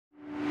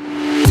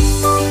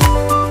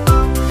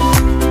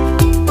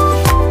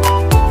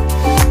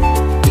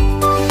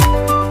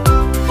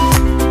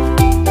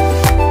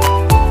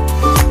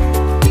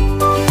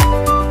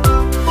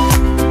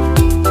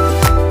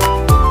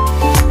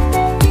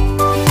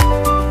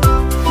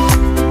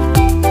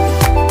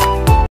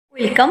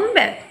Welcome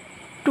back.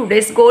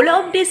 Today's goal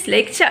of this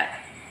lecture.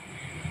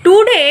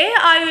 Today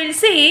I will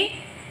see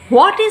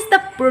what is the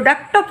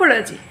product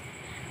topology.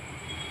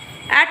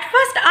 At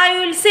first I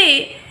will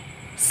see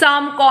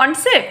some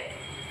concept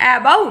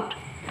about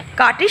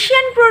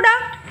Cartesian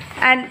product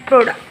and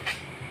product.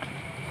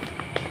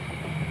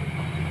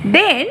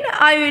 Then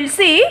I will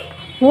see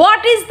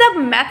what is the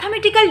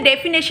mathematical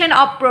definition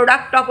of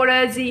product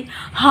topology,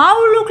 how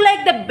look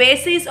like the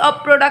basis of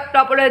product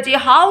topology,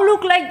 how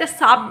look like the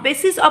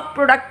sub-basis of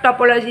product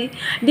topology.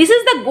 This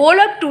is the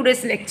goal of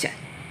today's lecture.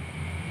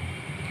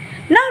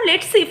 Now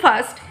let's see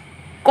first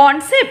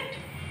concept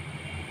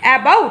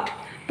about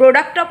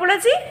product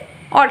topology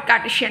or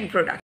Cartesian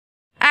product.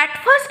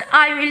 At first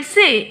I will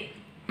say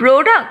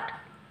product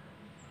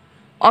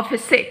of a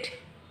set.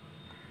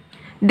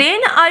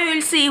 Then I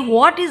will see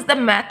what is the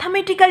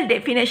mathematical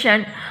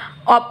definition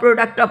of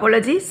product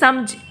topology.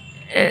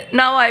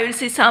 Now I will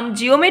see some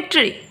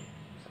geometry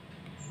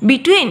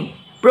between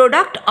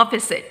product of a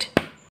set.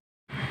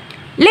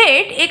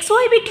 Let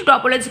xy be two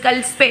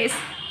topological space.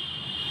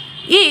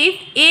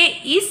 If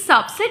A is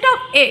subset of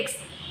X,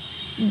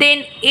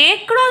 then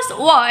A cross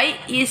Y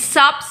is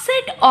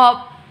subset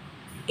of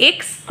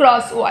X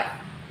cross Y.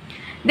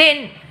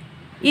 Then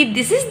if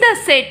this is the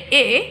set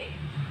A,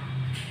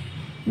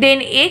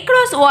 then A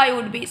cross Y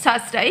would be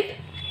such type.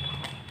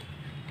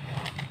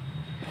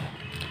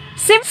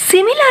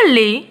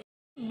 Similarly,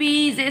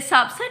 B is a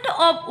subset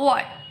of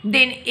Y,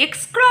 then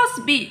X cross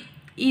B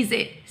is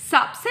a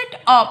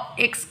subset of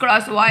X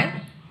cross Y.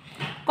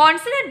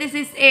 Consider this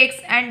is X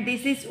and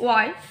this is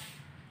Y.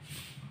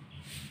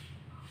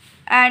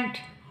 And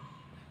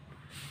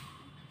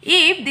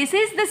if this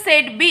is the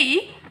set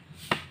B,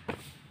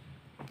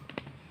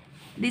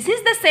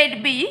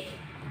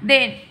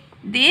 then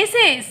this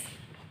is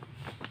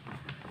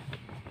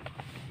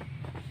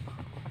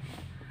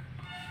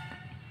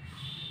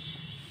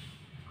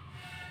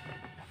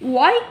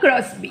Y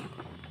cross B.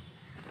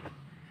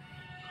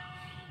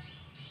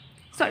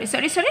 Sorry.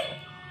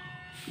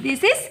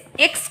 This is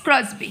X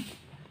cross B.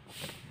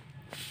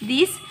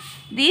 This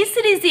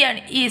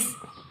region is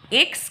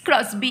X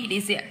cross B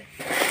region.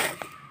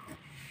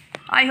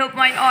 I hope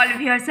my all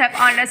viewers have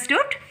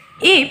understood.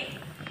 If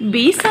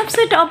B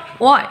subset of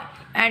Y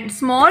and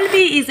small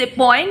b is a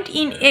point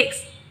in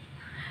X,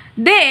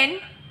 then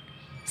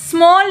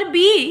small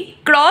b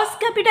cross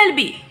capital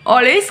B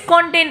always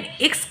contain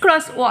X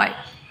cross Y.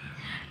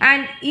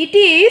 And it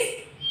is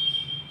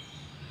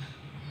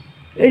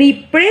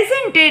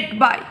represented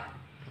by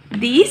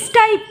this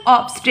type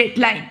of straight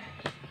line.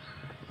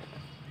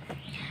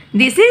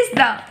 This is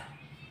the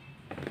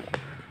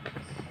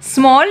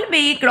small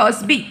b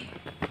cross B.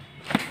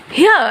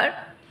 Here,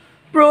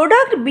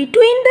 product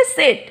between the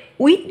set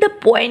with the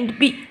point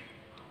B.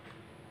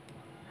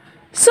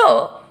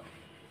 So,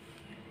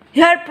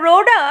 here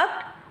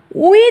product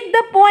with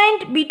the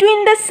point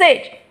between the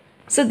set.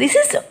 So this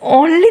is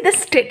only the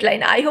straight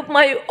line. I hope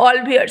my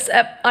all viewers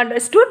have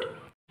understood.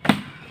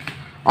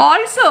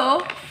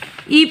 Also,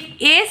 if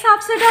A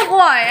subset of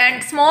Y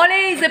and small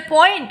a is a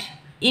point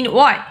in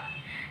Y,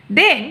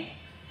 then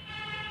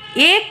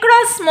A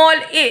cross small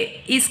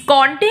a is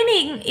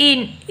containing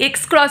in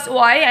X cross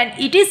Y and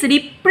it is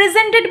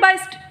represented by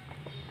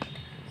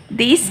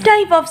this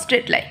type of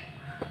straight line.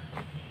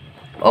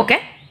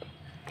 Okay.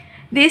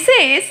 This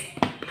is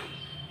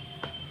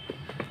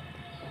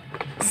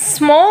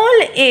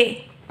small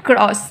a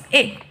cross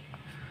A.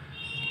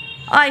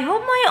 I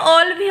hope my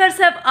all viewers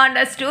have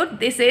understood.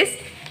 This is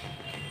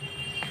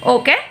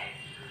okay.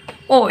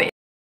 OA.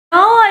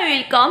 Now I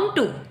will come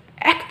to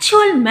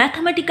actual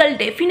mathematical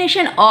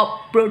definition of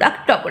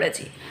product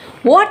topology.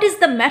 What is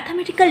the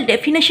mathematical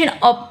definition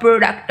of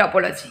product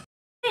topology?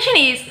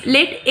 Definition is,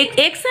 let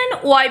X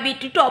and Y be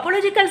two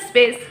topological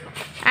space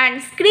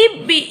and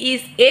script B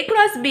is A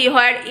cross B,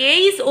 where A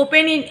is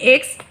open in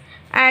X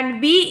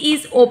and B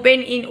is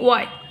open in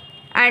Y.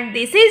 And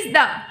this is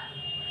the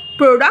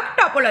product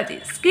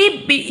topology.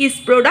 Script B is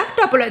product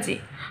topology,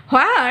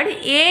 where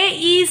A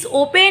is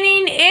open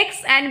in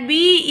X and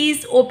B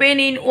is open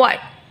in Y.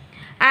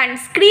 And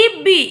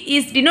script B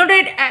is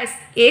denoted as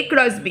A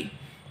cross B.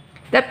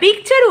 The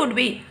picture would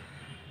be,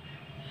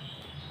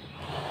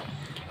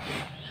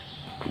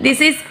 this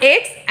is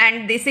X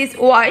and this is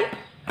Y.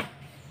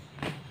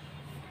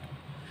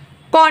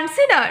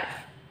 Consider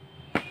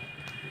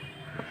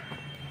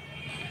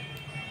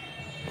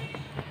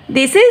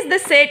this is the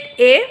set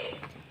A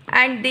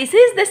and this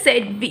is the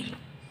set B.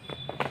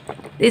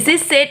 This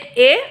is set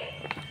A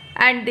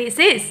and this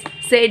is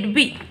set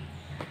B.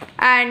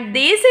 And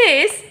this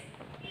is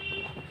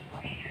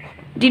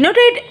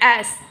denoted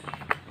as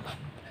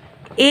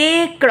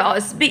A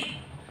cross B,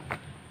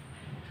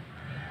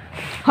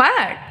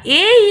 where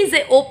A is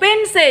an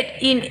open set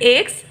in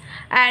X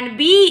and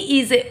B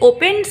is an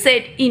open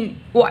set in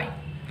Y.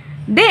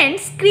 Then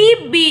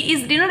script B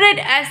is denoted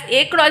as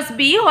A cross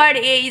B, where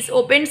A is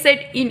open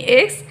set in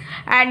X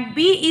and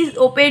B is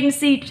open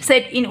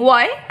set in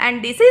Y,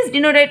 and this is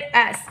denoted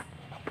as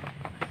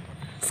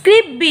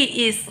script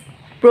B is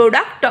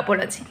product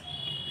topology.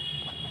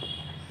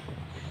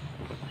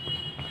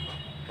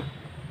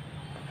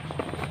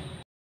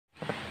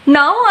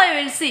 Now I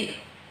will see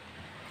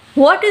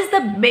what is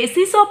the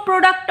basis of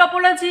product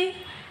topology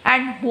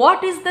and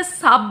what is the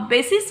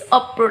sub-basis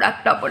of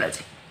product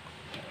topology.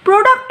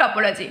 Product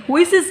topology,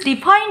 which is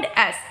defined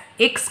as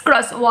X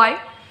cross Y,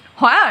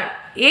 where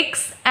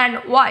X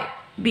and Y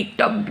be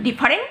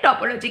different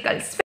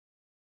topological space.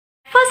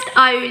 First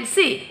I will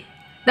see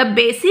the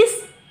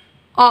basis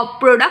of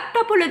product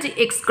topology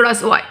X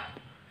cross Y.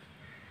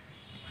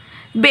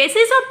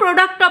 Basis of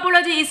product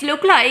topology is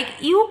look like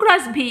U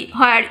cross V,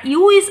 where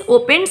U is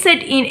open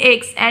set in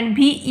X and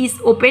V is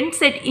open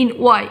set in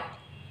Y.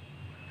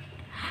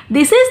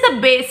 This is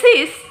the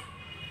basis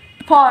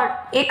for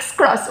X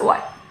cross Y.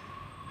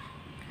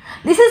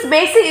 This is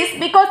basis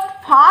because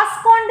first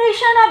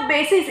condition of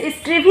basis is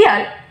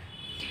trivial.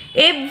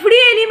 Every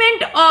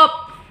element of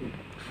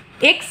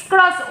X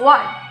cross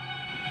Y,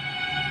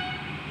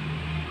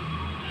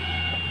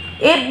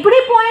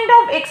 every point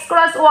of X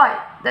cross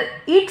Y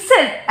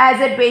itself as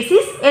a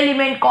basis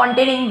element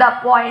containing the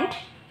point.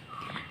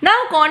 Now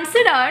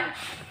consider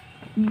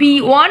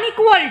B1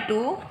 equal to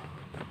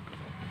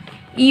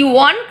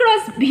U1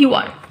 cross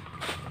V1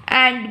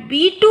 and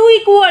B2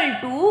 equal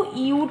to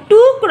U2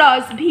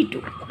 cross V2.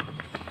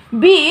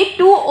 Be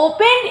two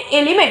open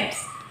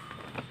elements,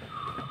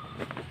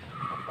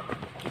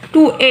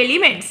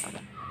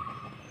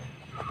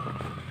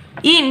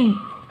 in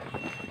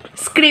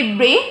script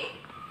B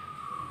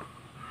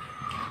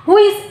who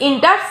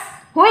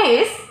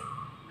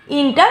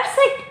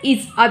intersect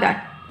each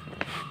other.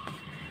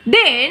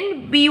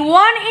 Then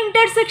B1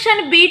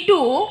 intersection B2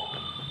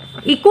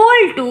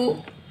 equal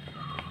to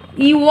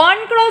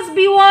U1 cross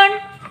B1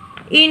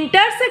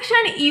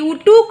 intersection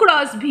U2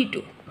 cross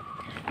V2.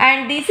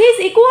 And this is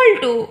equal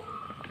to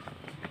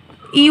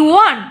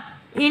U1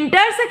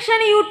 intersection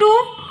U2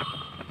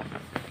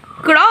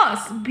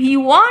 cross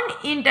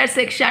V1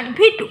 intersection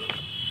V2.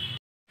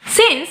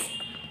 Since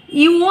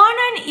U1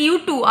 and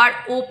U2 are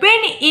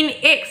open in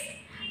X,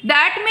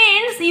 that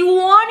means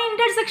U1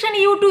 intersection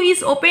U2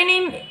 is open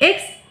in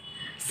X.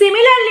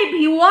 Similarly,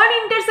 V1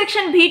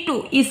 intersection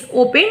V2 is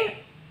open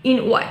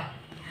in Y.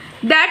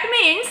 That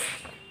means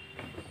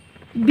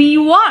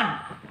B1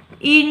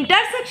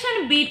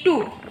 intersection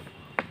B2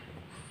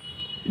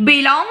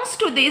 belongs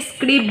to this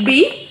script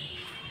B.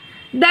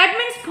 That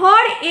means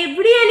for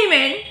every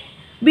element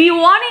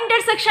B1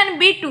 intersection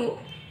B2,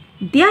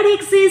 there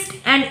exists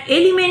an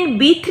element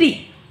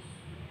B3.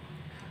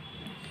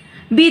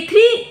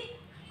 B3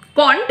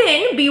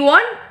 contain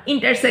B1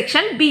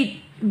 intersection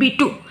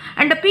B2,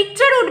 and the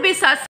picture would be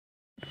such.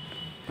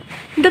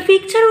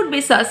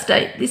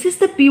 Type. This is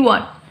the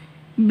B1.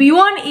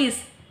 B1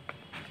 is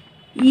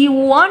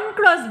U1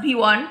 cross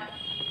B1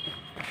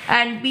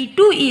 and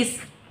B2 is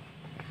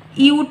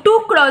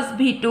U2 cross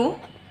V2,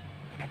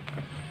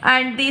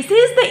 and this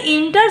is the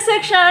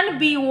intersection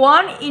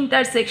B1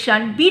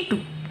 intersection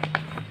B2.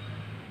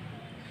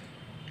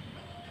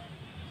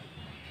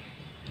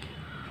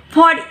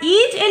 For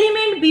each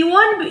element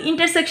B1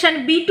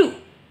 intersection B2,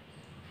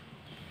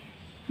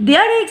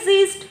 there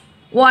exists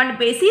one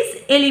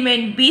basis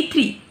element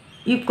B3.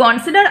 If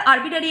consider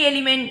arbitrary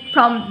element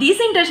from this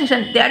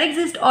intersection, there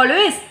exists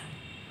always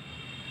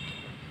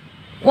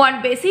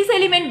one basis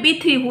element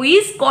B3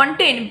 which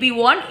contain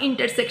B1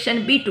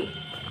 intersection B2.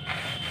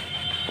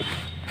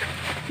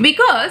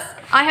 Because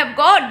I have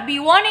got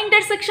B1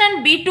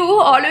 intersection B2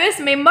 always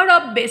member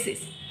of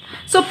basis.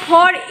 So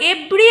for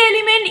every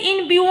element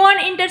in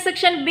B1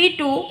 intersection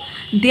B2,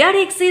 there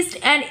exists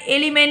an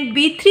element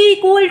B3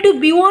 equal to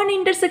B1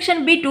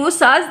 intersection B2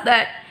 such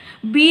that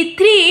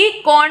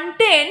B3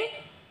 contain,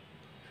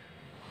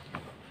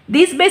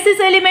 this basis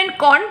element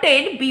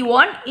contain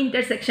B1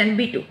 intersection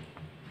B2.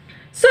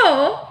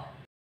 So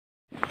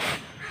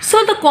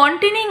the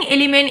containing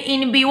element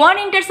in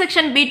B1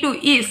 intersection B2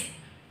 is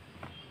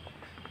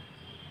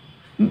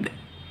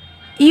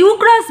U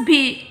cross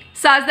V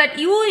such that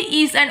U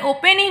is an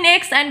open in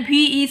X and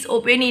V is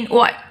open in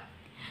Y.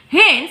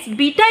 Hence,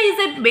 beta is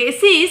a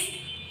basis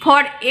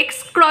for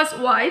X cross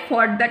Y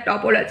for the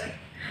topology.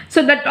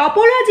 So the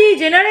topology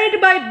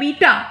generated by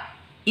beta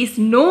is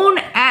known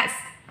as,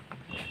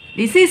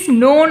 this is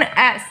known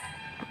as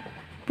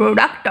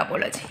product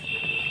topology.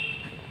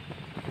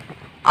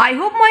 I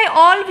hope my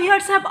all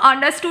viewers have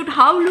understood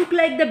how look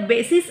like the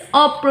basis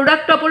of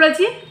product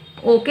topology.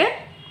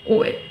 Okay,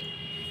 well.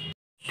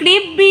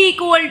 Script B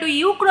equal to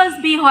U cross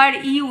B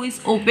where U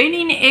is open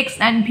in X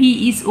and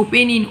V is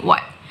open in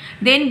Y.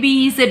 Then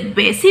B is a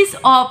basis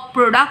of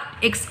product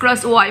X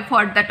cross Y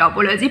for the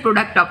topology,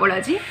 product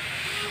topology.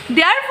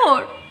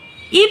 Therefore,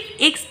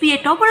 if X be a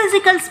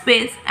topological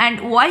space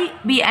and Y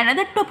be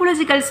another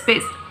topological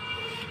space,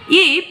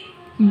 if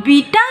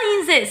beta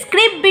is a,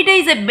 script beta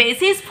is a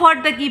basis for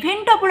the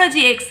given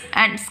topology X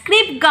and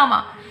script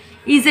gamma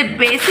is a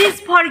basis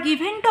for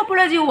given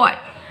topology Y,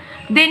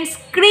 then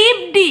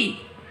script D,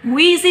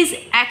 which is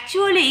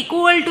actually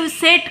equal to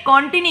set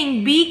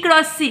containing B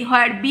cross C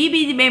where B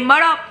be the member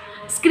of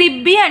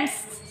script B and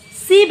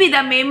C be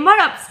the member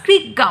of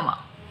script gamma,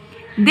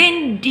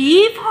 then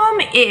D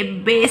form a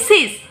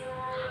basis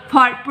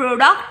for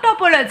product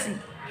topology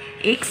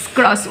X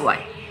cross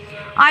Y.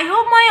 I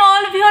hope my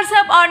all viewers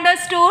have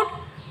understood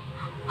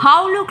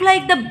how look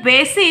like the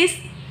basis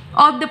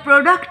of the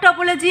product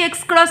topology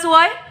X cross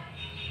Y.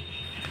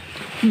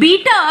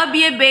 Beta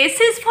be a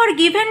basis for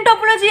given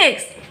topology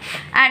X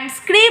and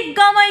script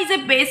gamma is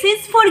a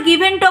basis for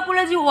given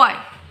topology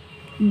Y.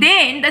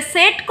 Then the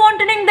set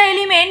containing the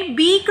element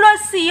B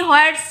cross C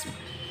where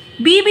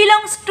B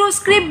belongs to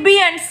script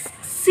B and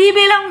C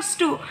belongs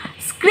to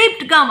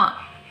script gamma.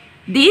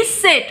 This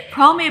set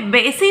form a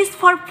basis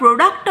for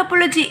product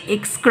topology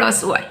X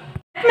cross Y.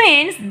 That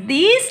means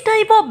this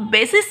type of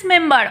basis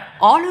member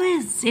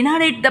always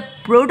generate the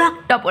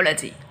product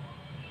topology.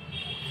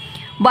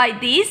 By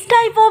this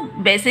type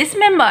of basis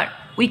member,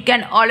 we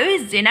can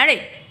always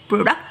generate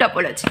product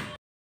topology.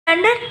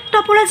 Standard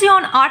topology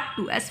on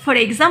R2, as for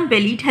example,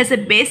 it has a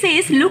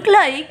basis look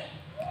like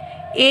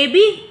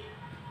AB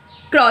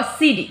cross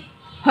CD,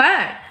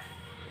 where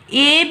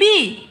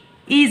AB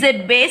is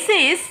a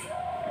basis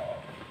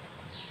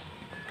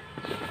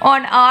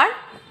on R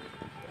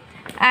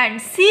and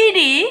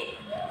CD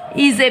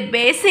is a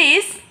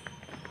basis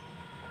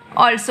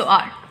also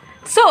R.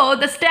 So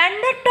the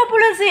standard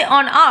topology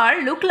on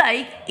R look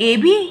like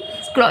AB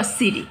cross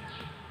CD.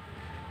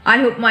 I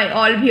hope my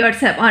all viewers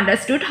have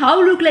understood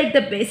how look like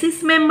the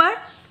basis member,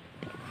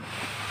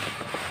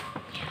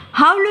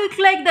 how look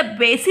like the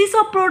basis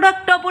of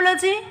product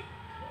topology.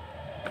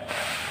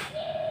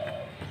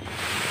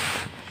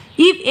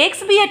 If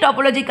X be a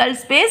topological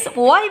space,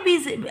 Y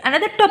be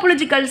another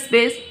topological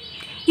space.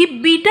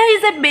 If beta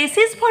is a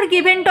basis for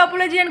given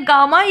topology and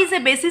gamma is a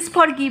basis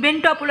for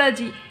given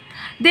topology,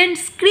 then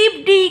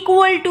script D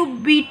equal to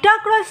beta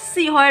cross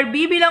C where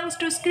B belongs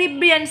to script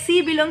B and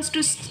C belongs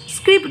to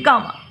script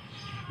gamma.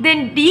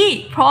 Then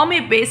D form a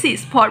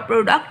basis for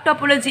product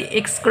topology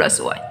X cross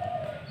Y.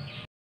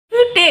 If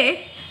you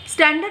take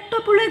standard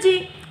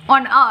topology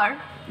on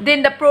R,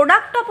 then the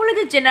product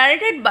topology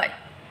generated by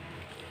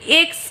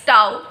X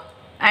tau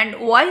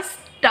and Y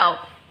tau,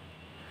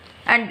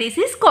 and this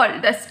is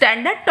called the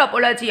standard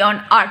topology on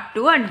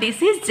R2, and this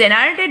is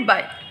generated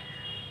by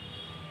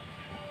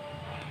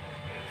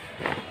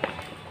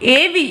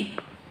AB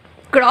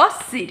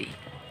cross CD.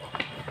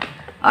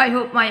 I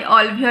hope my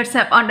all viewers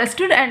have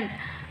understood, and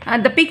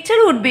the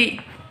picture would be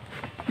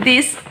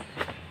this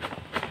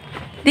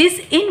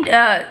in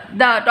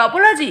the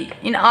topology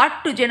in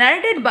R2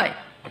 generated by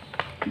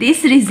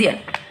this region.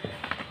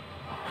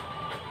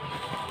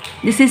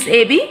 This is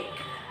AB,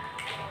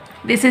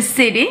 this is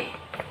CD.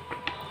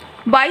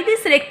 By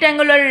this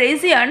rectangular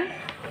region,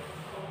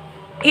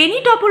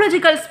 any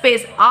topological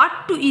space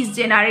R2 is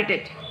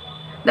generated.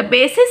 The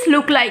basis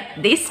look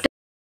like this.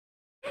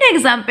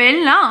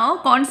 Example, now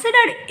consider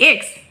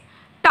X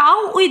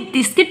tau with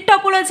discrete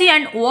topology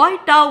and Y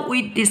tau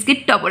with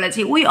discrete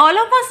topology. We all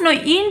of us know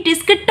in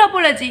discrete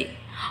topology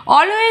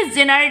always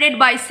generated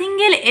by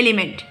single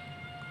element.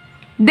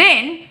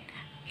 Then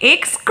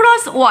X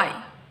cross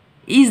Y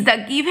is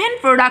the given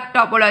product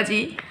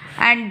topology,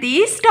 and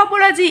this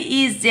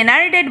topology is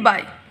generated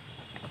by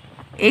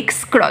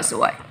X cross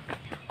Y,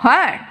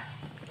 where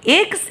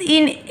X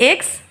in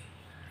X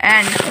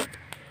and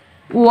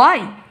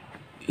Y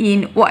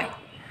in Y.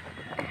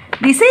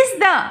 This is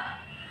the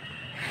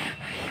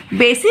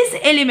basis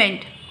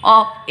element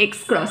of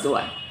X cross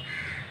Y.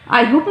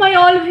 I hope my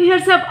all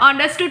viewers have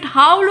understood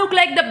how look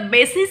like the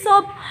basis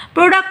of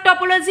product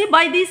topology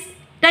by this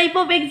type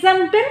of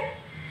example.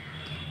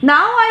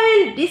 Now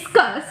I will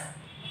discuss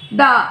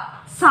the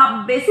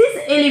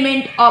subbasis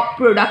element of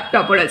product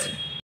topology.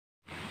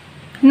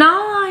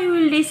 Now I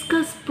will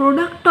discuss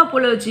product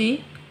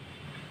topology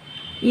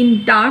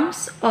in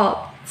terms of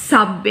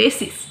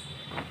subbasis.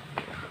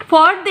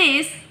 For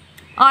this,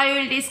 I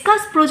will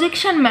discuss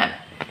projection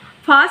map.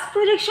 First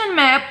projection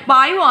map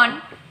pi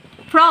 1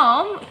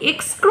 from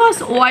X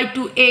cross Y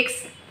to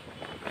X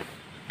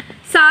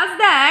such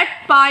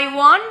that pi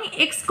 1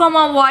 X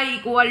comma Y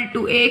equal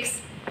to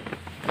X.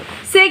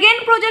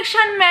 Second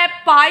projection map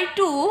pi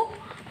 2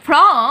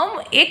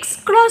 from X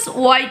cross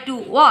Y to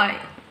Y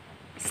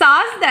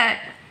such that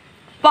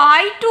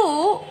pi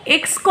 2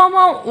 X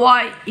comma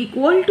Y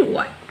equal to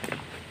Y.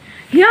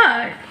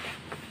 Here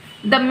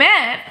the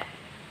map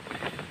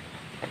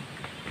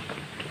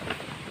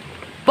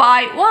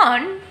pi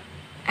 1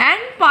 and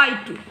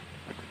pi 2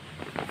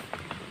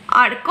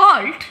 are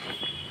called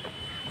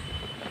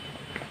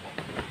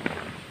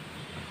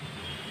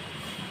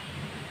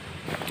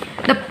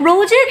the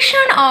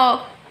projection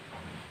of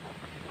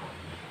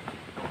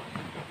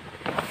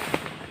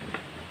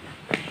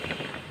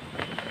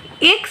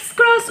X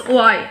cross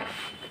Y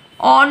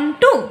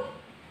onto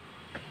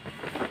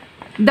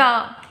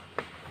the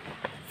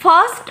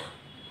first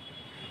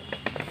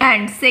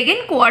and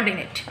second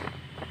coordinate.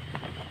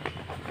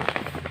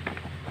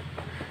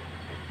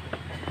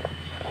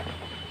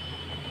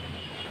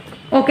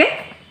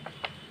 Okay,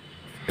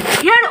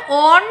 here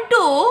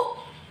onto,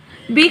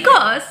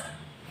 because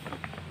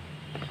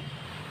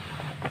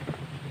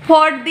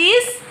for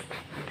this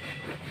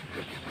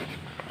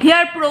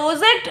here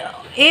project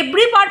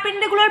every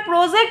perpendicular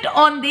project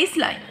on this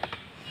line.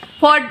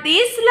 For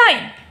this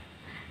line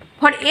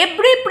For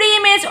every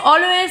pre-image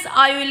always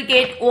I will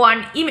get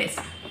one image.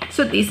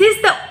 So this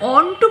is the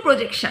onto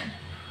projection.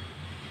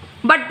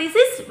 But this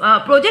is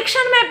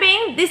projection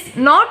mapping, this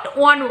not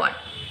one.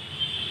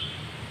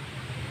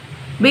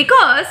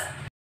 Because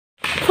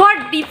for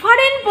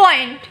different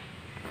point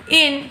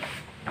in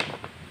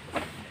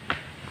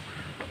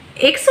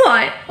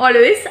xy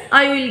always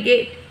I will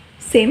get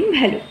same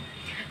value.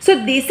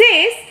 So this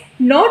is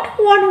not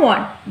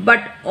one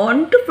but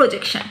onto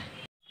projection.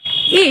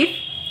 If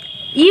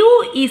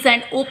U is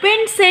an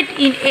open set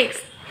in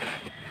X,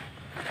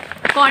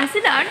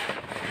 consider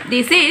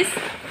this is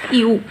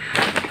U.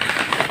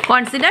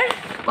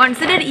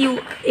 Consider U,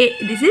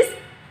 this is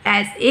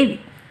as AB.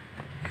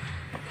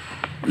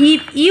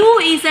 If U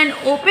is an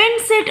open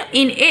set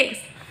in X,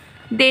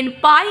 then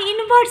pi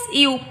inverse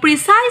U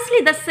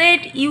precisely the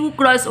set U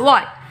cross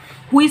Y,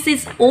 which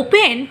is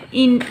open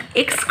in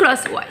X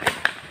cross Y.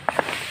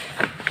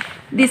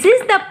 This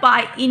is the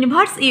pi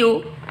inverse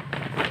U,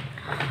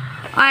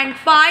 and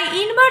pi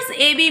inverse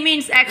AB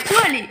means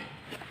actually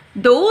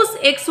those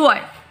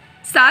xy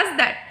such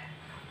that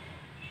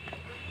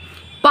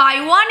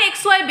pi 1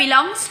 xy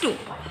belongs to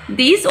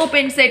this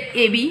open set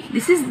AB.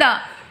 This is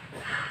the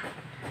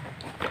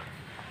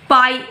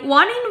pi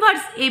 1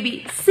 inverse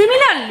AB.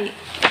 Similarly,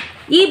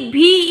 if V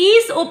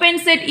is open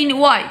set in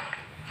Y,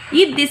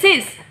 if this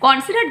is,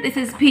 consider this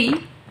is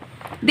V,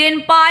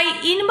 then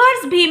pi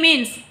inverse V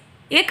means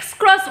X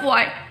cross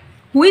Y,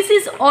 which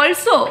is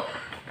also,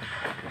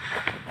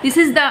 this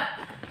is the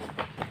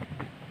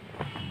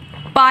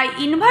pi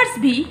inverse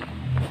V.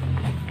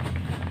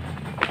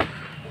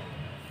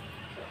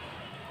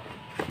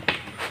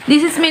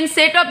 This is means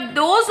set of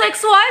those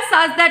xy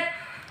such that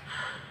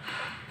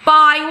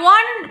pi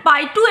 1,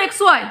 pi 2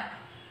 xy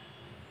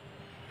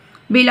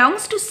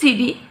belongs to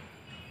CD,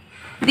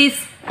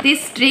 this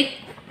streak,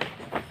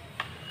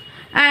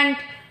 and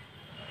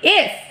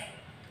S,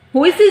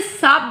 which is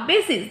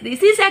subbasis.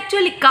 This is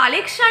actually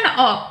collection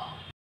of.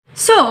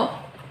 So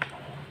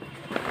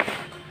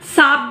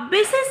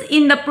subbasis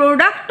in the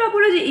product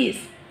topology is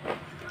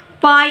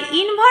pi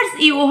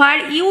inverse U,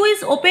 where U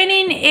is open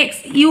in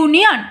X,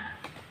 union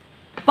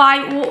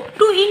pi 2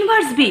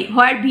 inverse V,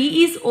 where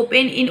V is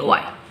open in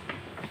Y.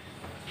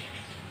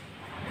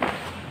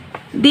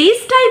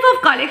 This type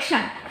of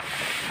collection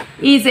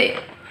is a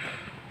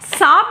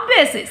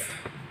subbasis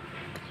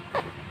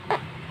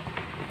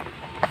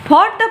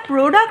for the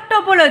product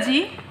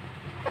topology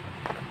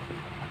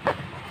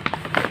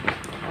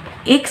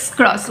X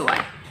cross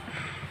Y.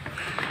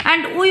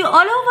 And we all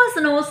of us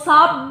know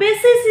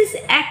subbasis is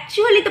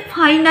actually the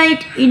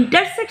finite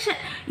intersection,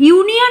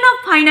 union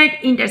of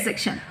finite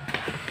intersection.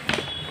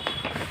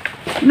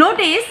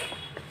 Notice,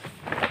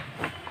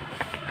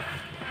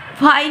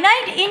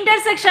 finite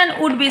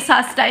intersection would be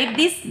such type,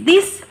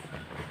 this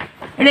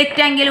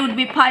rectangle would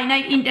be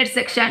finite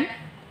intersection,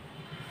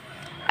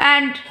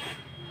 and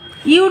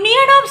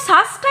union of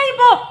such type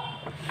of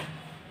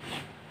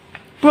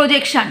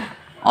projection,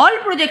 all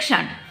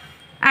projection,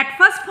 at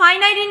first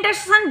finite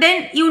intersection,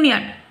 then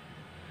union.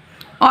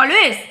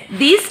 Always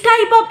this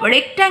type of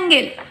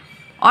rectangle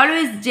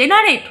always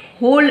generate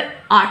whole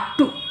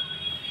R2.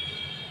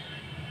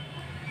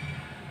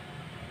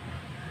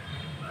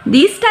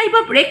 This type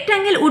of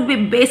rectangle would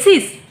be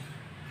basis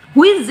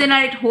which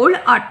generate whole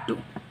R2.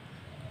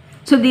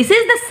 So this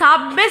is the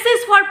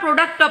subbasis for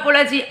product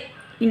topology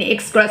in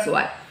X cross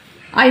Y.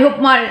 I hope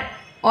my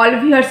all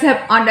viewers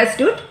have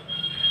understood.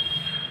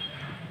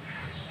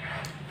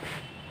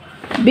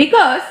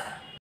 Because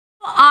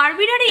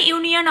arbitrary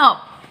union of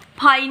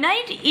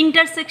finite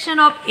intersection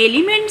of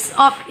elements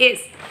of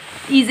S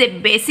is a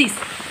basis,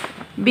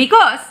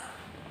 because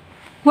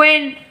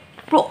when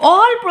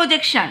all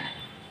projection,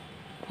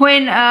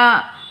 when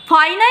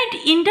finite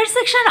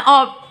intersection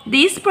of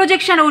this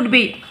projection would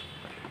be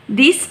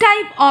this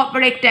type of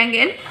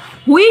rectangle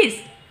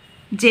which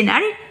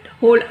generate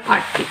whole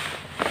R2.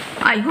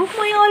 I hope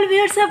my all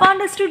viewers have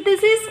understood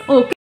this is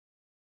okay.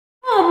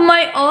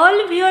 My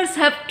all viewers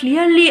have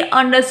clearly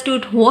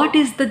understood what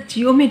is the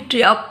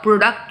geometry of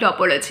product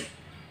topology.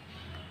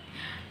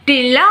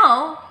 Till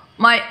now,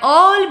 my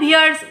all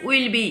viewers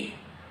will be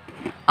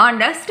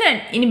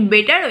understand in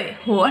better way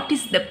what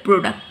is the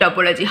product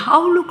topology,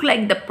 how look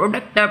like the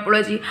product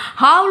topology,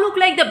 how look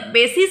like the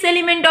basis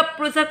element of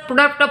product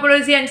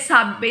topology and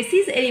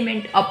sub-basis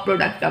element of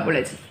product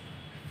topology.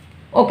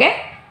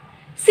 Okay?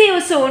 See you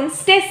soon.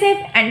 Stay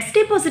safe and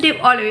stay positive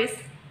always.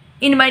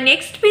 In my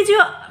next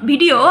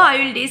video,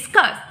 I will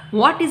discuss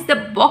what is the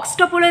box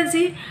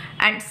topology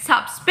and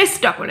subspace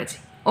topology.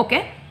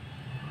 Okay?